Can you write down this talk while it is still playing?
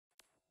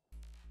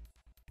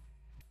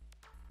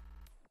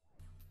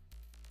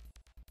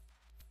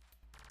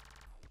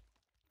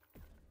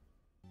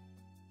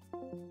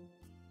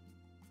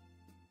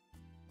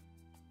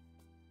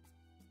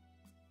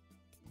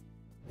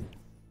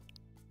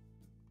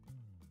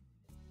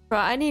Bro,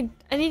 I need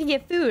to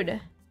get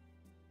food.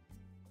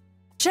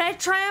 Should I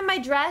try on my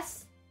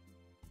dress?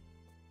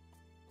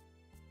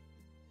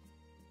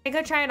 Can I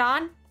go try it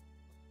on?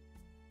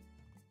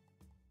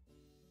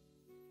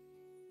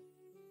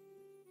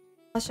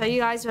 I'll show you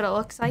guys what it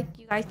looks like.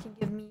 You guys can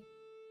give me...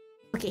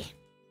 Okay.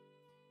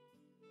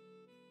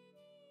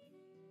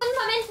 Un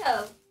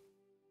momento.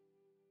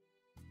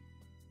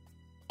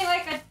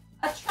 Like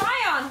a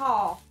try-on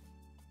haul.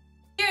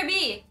 Here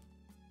be.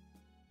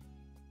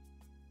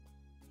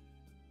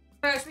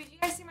 Bro, sweet, you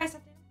guys see my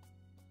stuff?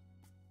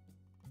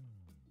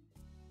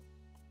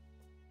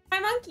 My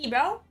monkey,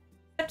 bro.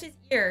 Except his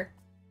ear.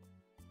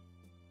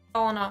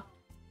 Oh no.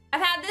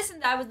 I've had this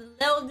since I was a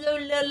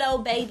little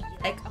baby.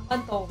 Like a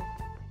month old.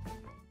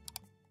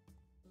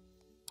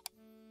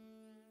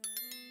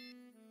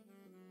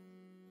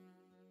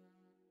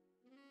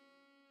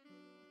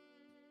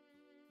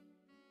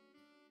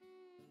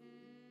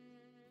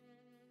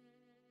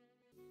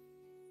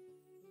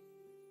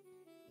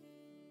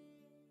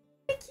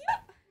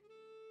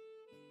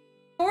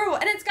 Horrible.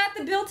 And it's got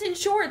the built-in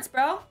shorts,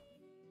 bro.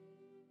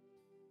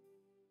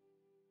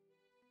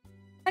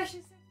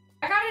 Actually,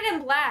 I got it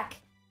in black.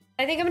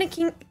 I think I'm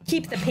gonna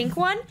keep the pink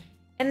one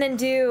and then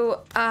do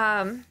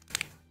what's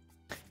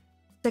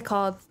it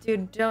called?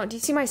 Dude, do you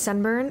see my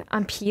sunburn?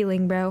 I'm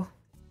peeling, bro.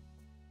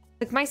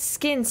 Like my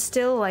skin's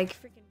still like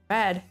freaking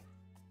red.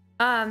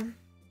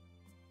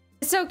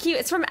 It's so cute.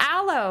 It's from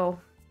Aloe.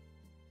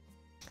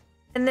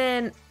 And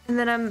then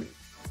should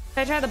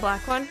I try the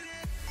black one?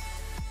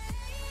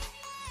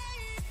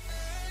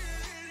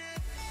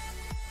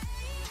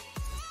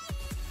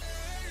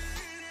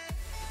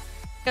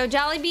 Go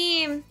Jolly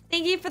Beam!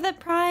 Thank you for the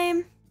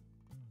prime.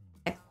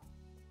 Okay.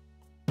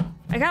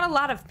 I got a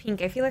lot of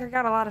pink. I feel like I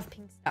got a lot of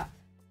pink stuff.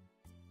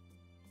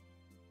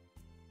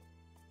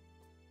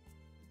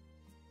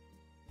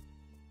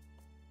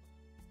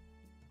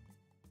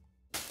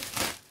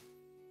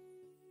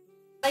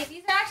 Like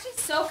these are actually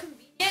so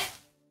convenient.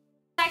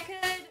 I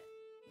could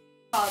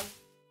wear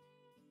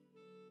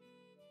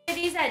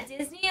these at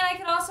Disney, and I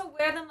could also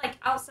wear them like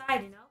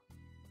outside, you know?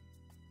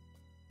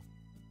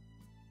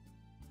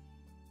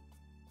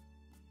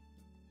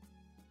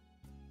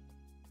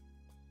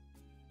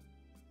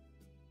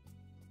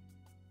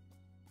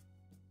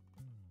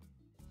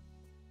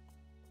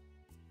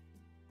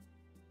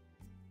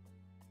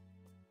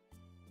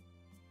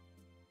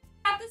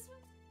 This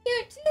one's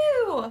cute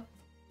too.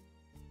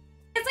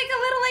 It's like a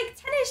little like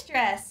tennis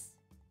dress.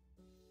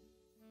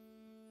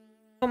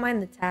 Don't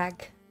mind the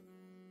tag.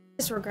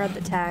 Disregard the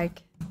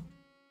tag.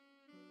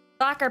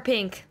 Black or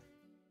pink?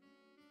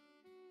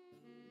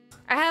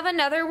 I have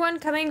another one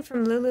coming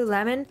from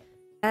Lululemon. It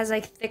has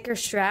like thicker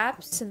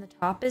straps and the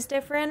top is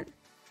different.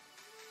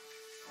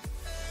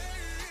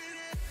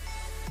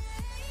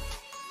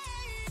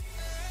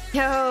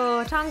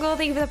 Yo, Tongle,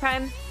 thank you for the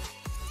prime.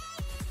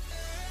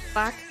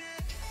 Black.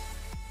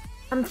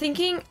 I'm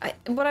thinking,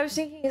 what I was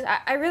thinking is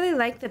I really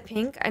like the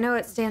pink. I know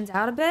it stands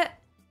out a bit.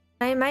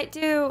 I might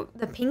do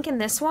the pink in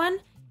this one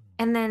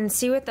and then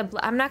see what the,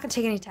 I'm not gonna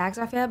take any tags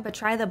off yet, but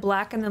try the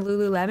black and the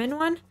Lululemon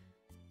one.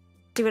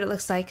 See what it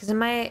looks like, because it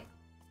might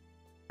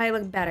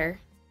look better.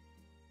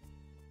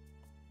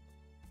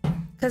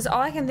 Because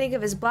all I can think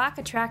of is black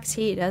attracts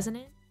heat, doesn't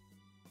it?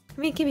 I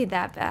mean, it can be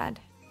that bad.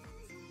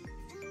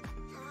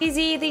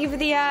 Easy, thank you for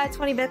the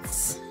 20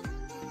 bits.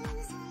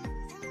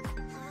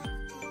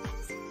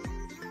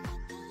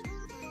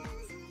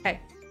 Okay,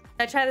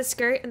 I try the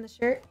skirt and the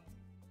shirt.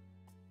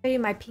 I'll show you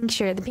my pink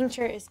shirt. The pink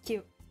shirt is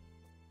cute.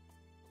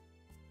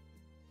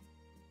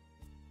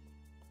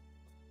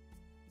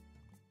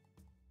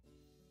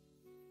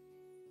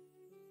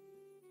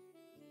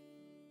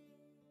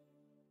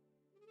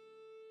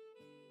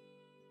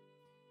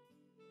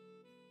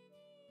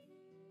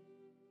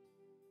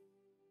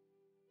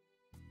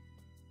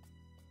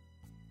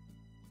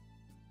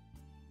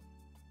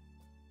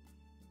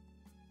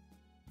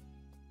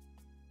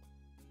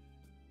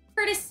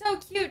 Shirt is so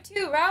cute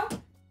too, bro.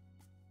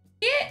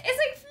 It's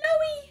like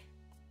flowy.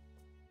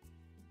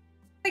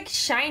 Like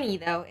shiny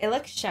though. It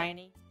looks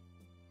shiny.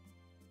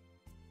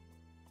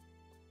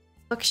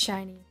 Looks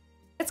shiny.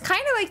 It's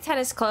kind of like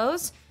tennis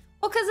clothes.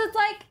 Well, because it's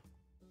like,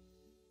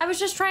 I was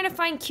just trying to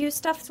find cute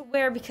stuff to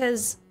wear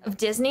because of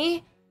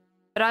Disney.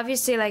 But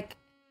obviously, like,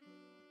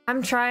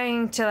 I'm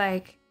trying to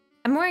like,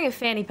 I'm wearing a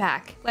fanny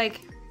pack.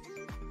 Like,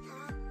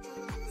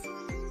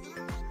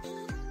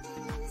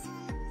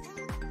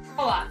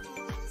 hold on.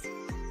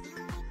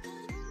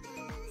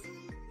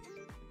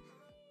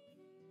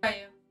 Are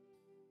you?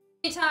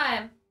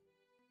 Anytime.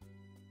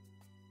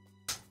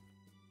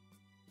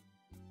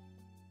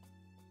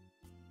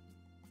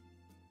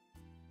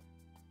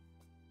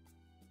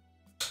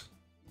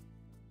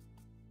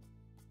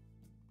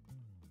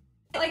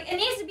 Like, it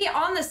needs to be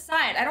on the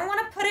side. I don't want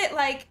to put it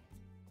like,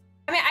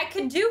 I mean, I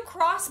could do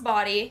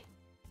crossbody,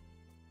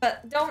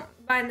 but don't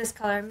mind this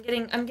color.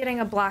 I'm getting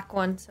a black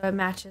one so it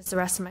matches the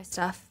rest of my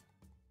stuff.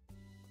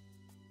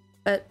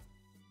 But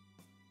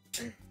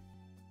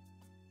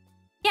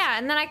yeah,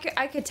 and then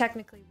I could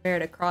technically wear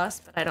it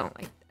across, but I don't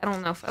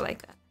know if I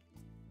like that.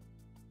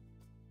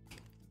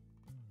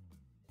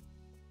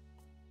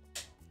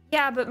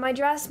 Yeah, but my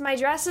dress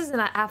is an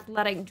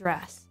athletic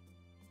dress.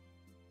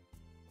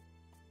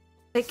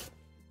 Like,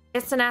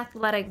 it's an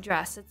athletic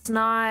dress. It's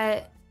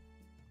not...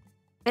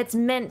 It's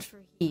meant for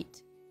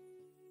heat.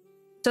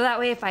 So that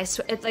way if I...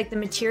 It's like the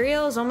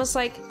material is almost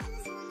like...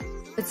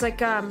 It's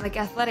like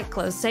athletic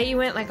clothes. Say you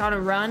went like on a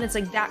run, it's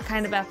like that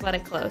kind of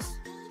athletic clothes.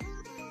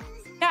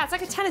 Yeah, it's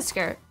like a tennis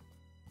skirt.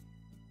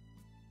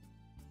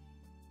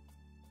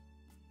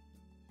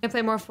 Gonna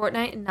play more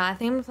Fortnite? Nah, I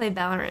think I'm gonna play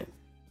Valorant.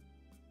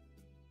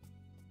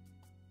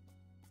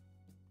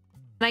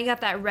 And I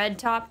got that red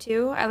top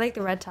too. I like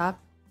the red top.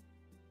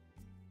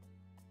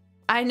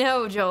 I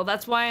know, Joel.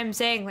 That's why I'm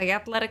saying like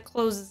athletic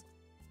clothes is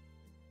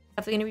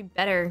definitely gonna be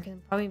better because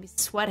I'm probably gonna be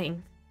sweating.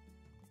 And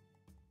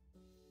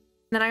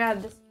then I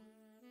got this.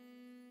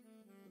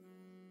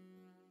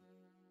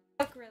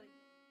 Look really.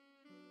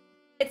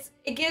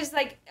 It gives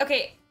like,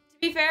 okay, to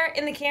be fair,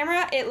 in the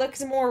camera it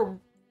looks more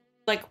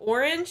like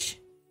orange,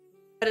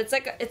 but it's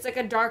like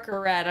a darker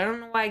red. I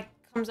don't know why it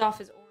comes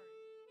off as orange.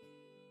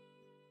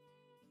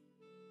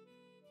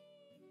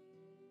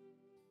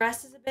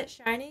 Dress is a bit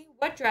shiny.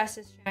 What dress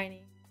is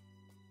shiny?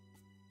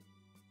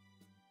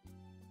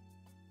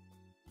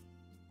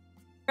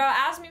 Girl,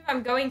 ask me if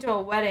I'm going to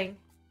a wedding.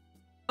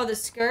 Oh, the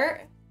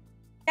skirt?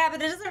 Yeah,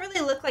 but it doesn't really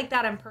look like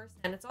that in person.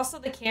 It's also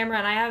the camera,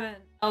 and I have an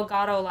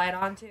Elgato light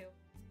on too.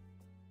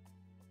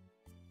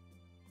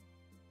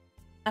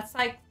 That's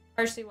like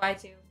partially why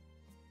too.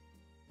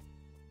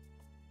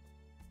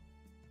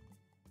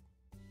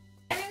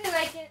 I really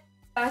like it.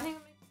 I think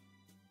I'm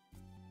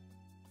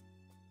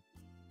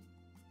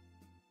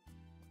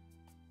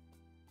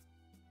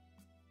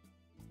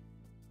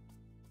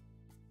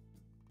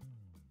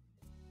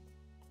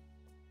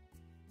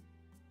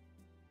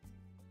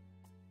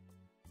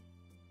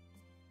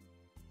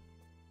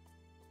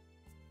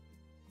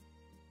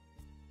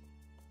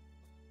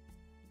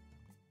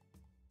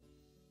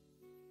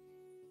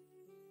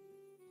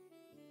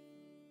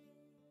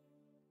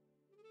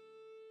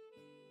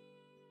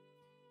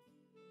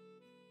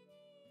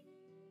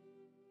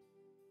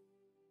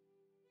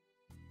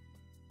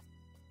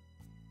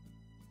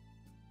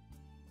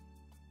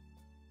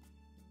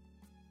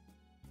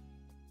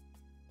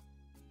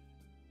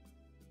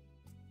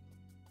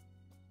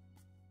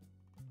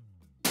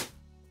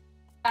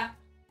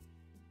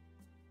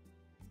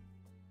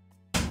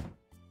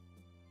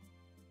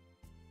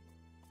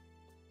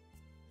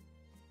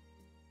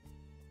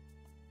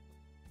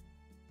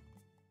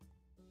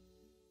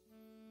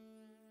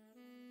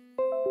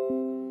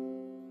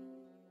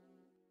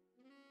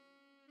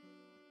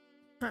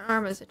my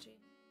arm is itchy.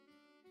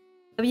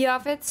 W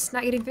outfits,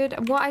 not getting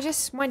food. Well, I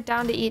just went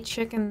down to eat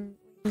chicken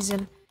wings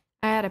and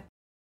I had a